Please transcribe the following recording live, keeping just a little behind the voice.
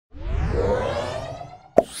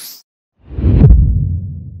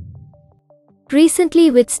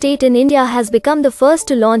Recently, which state in India has become the first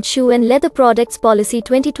to launch shoe and leather products policy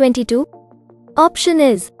 2022? Option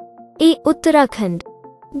is A. Uttarakhand,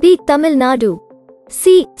 B. Tamil Nadu,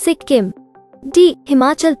 C. Sikkim, D.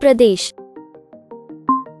 Himachal Pradesh.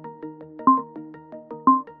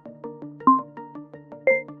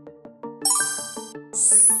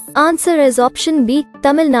 Answer is option B.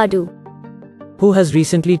 Tamil Nadu. Who has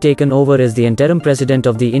recently taken over as the interim president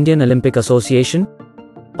of the Indian Olympic Association?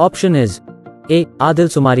 Option is A. Adil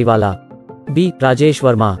Sumariwala, B. Rajesh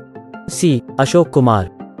Verma, C. Ashok Kumar,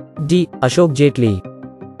 D. Ashok Jaitley.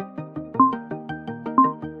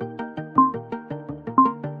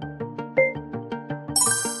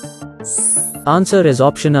 Answer is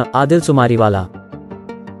option A. Adil Sumariwala.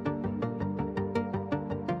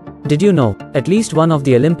 Did you know, at least one of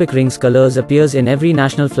the Olympic rings colors appears in every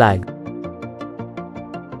national flag?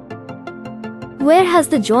 Where has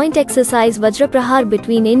the joint exercise Vajraprahar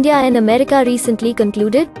between India and America recently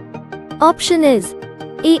concluded? Option is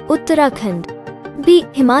A. Uttarakhand, B.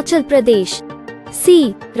 Himachal Pradesh,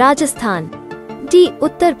 C. Rajasthan, D.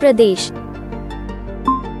 Uttar Pradesh.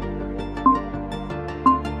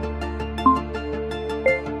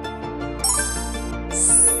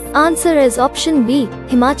 Answer is option B.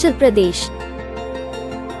 Himachal Pradesh.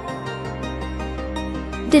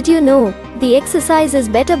 Did you know, the exercise is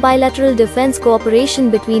better bilateral defense cooperation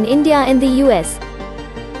between India and the US?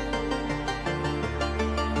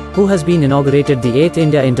 Who has been inaugurated the 8th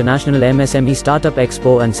India International MSME Startup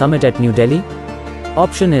Expo and Summit at New Delhi?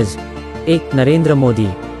 Option is A. Narendra Modi,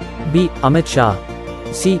 B. Amit Shah,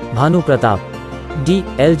 C. Bhanu Pratap, D.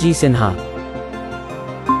 LG Sinha.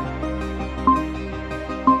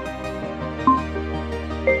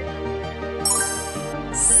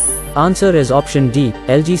 Answer is option D.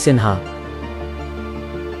 LG Sinha.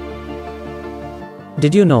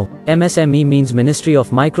 Did you know, MSME means Ministry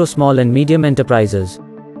of Micro, Small and Medium Enterprises?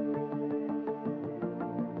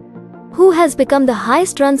 Who has become the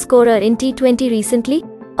highest run scorer in T20 recently?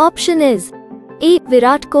 Option is A.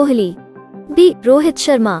 Virat Kohli, B. Rohit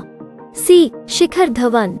Sharma, C. Shikhar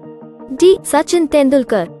Dhawan, D. Sachin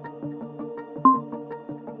Tendulkar.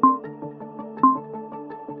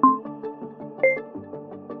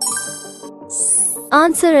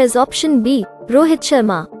 Answer is option B. Rohit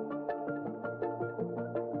Sharma.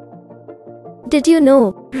 Did you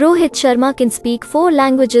know, Rohit Sharma can speak 4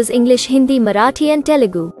 languages: English, Hindi, Marathi and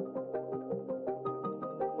Telugu?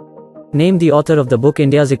 Name the author of the book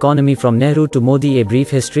India's Economy from Nehru to Modi, A Brief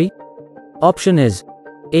History. Option is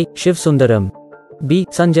A. Shiv Sundaram, B.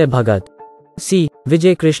 Sanjay Bhagat, C.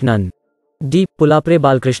 Vijay Krishnan, D. Pulapre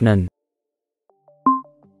Balkrishnan.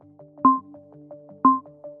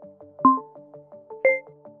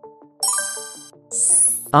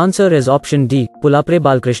 Answer is option D. Pulapre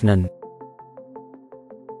Balkrishnan.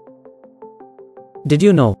 Did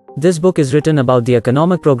you know, this book is written about the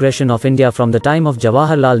economic progression of India from the time of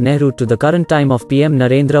Jawaharlal Nehru to the current time of PM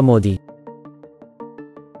Narendra Modi.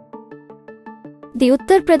 The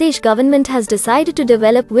Uttar Pradesh government has decided to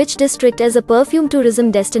develop which district as a perfume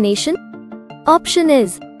tourism destination? Option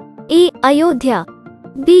is A. Ayodhya,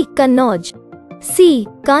 B. Kannauj, C.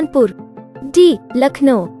 Kanpur, D.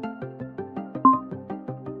 Lucknow.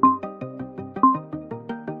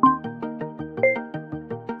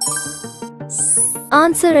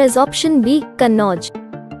 Answer is option B. Kannauj.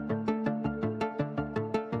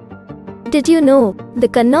 Did you know, the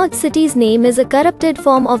Kannauj city's name is a corrupted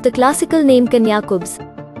form of the classical name Kanyakubs?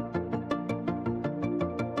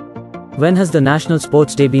 When has the National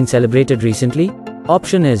Sports Day been celebrated recently?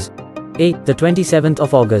 Option is A. The 27th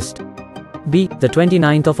of August, B. The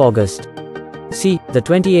 29th of August, C. The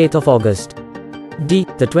 28th of August, D.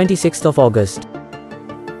 The 26th of August.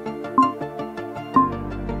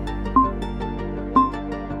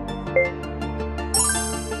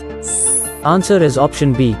 Answer is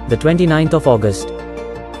option B. The 29th of August.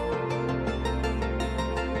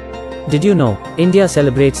 Did you know, India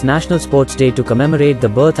celebrates National Sports Day to commemorate the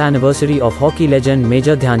birth anniversary of hockey legend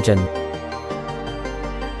Major Dhyan Chand?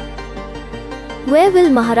 Where will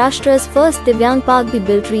Maharashtra's first Divyang Park be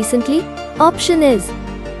built recently? Option is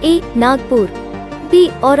A. Nagpur, B.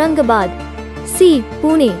 Aurangabad, C.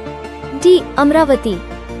 Pune, D. Amravati.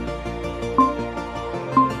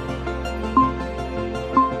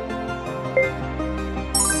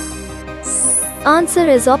 Answer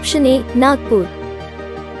is option A. Nagpur.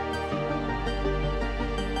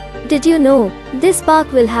 Did you know, this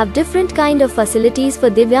park will have different kind of facilities for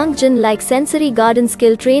Divyangjan like sensory garden,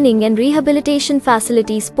 skill training and rehabilitation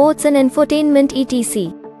facilities, sports and infotainment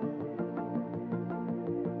etc.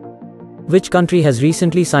 Which country has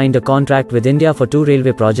recently signed a contract with India for 2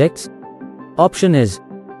 railway projects? Option is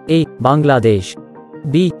A. Bangladesh.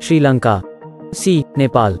 B. Sri Lanka. C.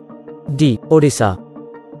 Nepal. D. Odisha.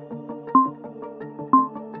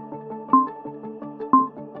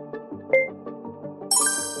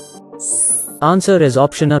 Answer is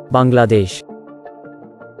option A, Bangladesh.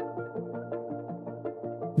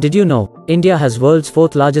 Did you know, India has world's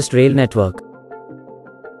fourth largest rail network?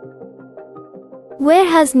 Where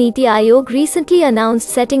has Niti Aayog recently announced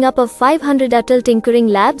setting up of 500 Atal tinkering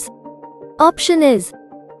labs? Option is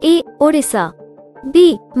A. Odisha.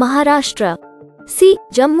 B. Maharashtra. C.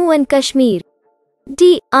 Jammu and Kashmir.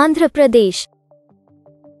 D. Andhra Pradesh.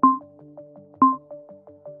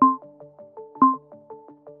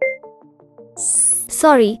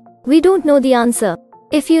 Sorry, we don't know the answer.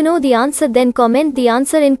 If you know the answer, then comment the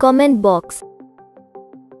answer in comment box.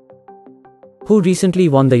 Who recently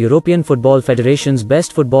won the European Football Federation's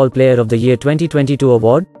Best Football Player of the Year 2022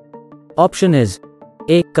 award? Option is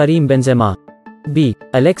A. Karim Benzema. B.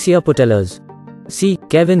 Alexia Putellas. C.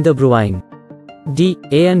 Kevin De Bruyne. D.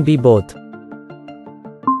 A and B both.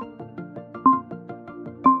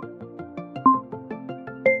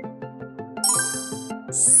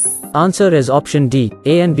 Answer is option D,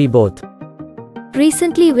 A and B both.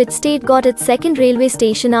 Recently, which state got its second railway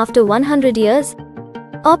station after 100 years?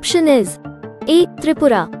 Option is A.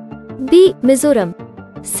 Tripura. B. Mizoram.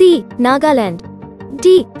 C. Nagaland.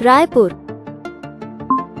 D. Raipur.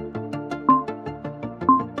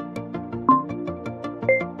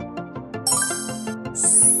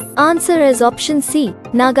 Answer is option C.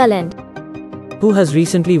 Nagaland. Who has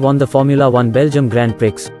recently won the Formula 1 Belgium Grand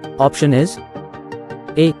Prix? Option is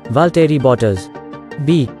A. Valtteri Bottas.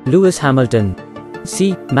 B. Lewis Hamilton.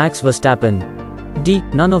 C. Max Verstappen. D.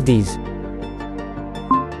 None of these.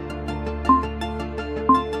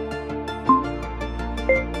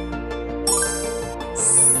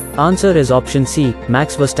 Answer is option C.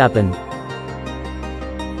 Max Verstappen.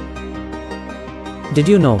 Did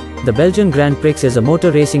you know, the Belgian Grand Prix is a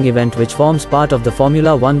motor racing event which forms part of the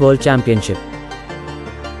Formula 1 World Championship?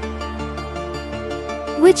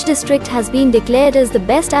 Which district has been declared as the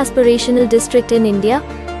best aspirational district in India?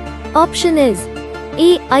 Option is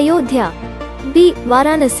A. Ayodhya. B.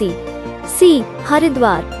 Varanasi. C.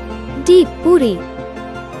 Haridwar. D. Puri.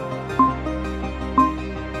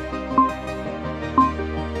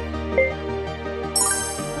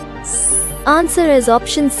 Answer is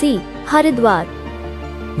option C. Haridwar.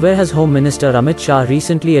 Where has Home Minister Amit Shah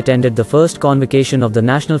recently attended the first convocation of the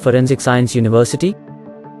National Forensic Science University?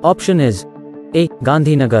 Option is A.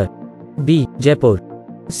 Gandhinagar. B. Jaipur.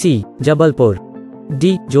 C. Jabalpur.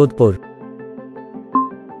 D. Jodhpur.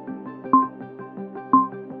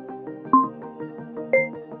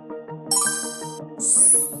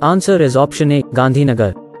 Answer is option A.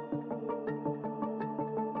 Gandhinagar.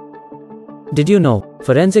 Did you know,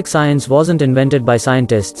 forensic science wasn't invented by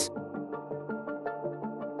scientists?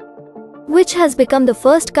 Which has become the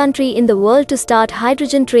first country in the world to start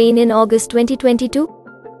hydrogen train in August 2022?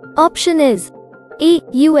 Option is A.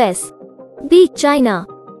 US. B. China.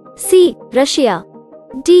 C. Russia.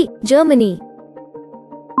 D. Germany.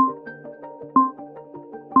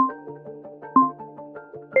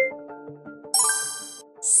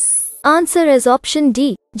 Answer is option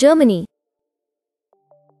D. Germany.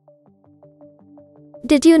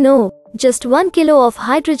 Did you know, just 1 kilo of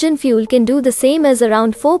hydrogen fuel can do the same as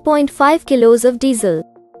around 4.5 kilos of diesel?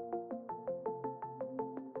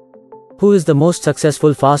 Who is the most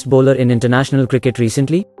successful fast bowler in international cricket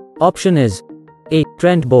recently? Option is A.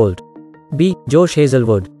 Trent Bolt. B. Josh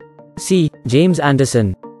Hazlewood. C. James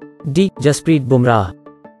Anderson. D. Jasprit Bumrah.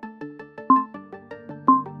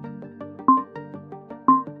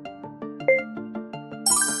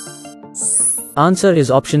 Answer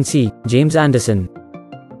is option C. James Anderson.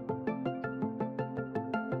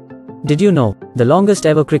 Did you know, the longest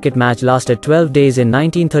ever cricket match lasted 12 days in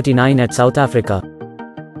 1939 at South Africa?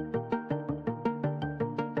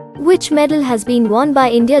 Which medal has been won by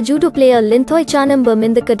India judo player Linthoi Chanambam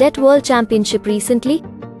in the Cadet World Championship recently?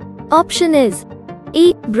 Option is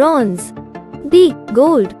A. Bronze. B.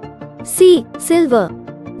 Gold. C. Silver.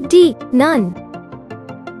 D. None.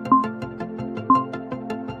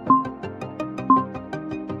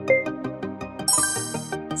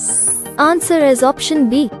 Answer is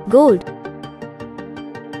option B. Gold.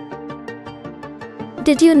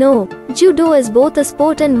 Did you know, judo is both a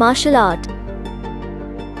sport and martial art?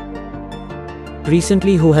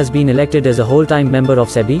 Recently, who has been elected as a whole-time member of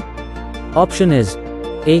SEBI? Option is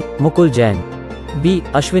A. Mukul Jain. B.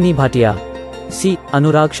 Ashwini Bhatia. C.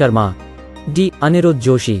 Anurag Sharma. D. Anirudh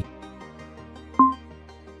Joshi.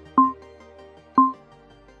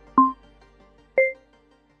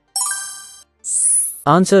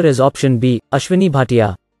 Answer is option B. Ashwini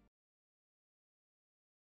Bhatia.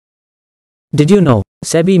 Did you know,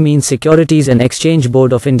 SEBI means Securities and Exchange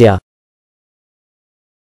Board of India?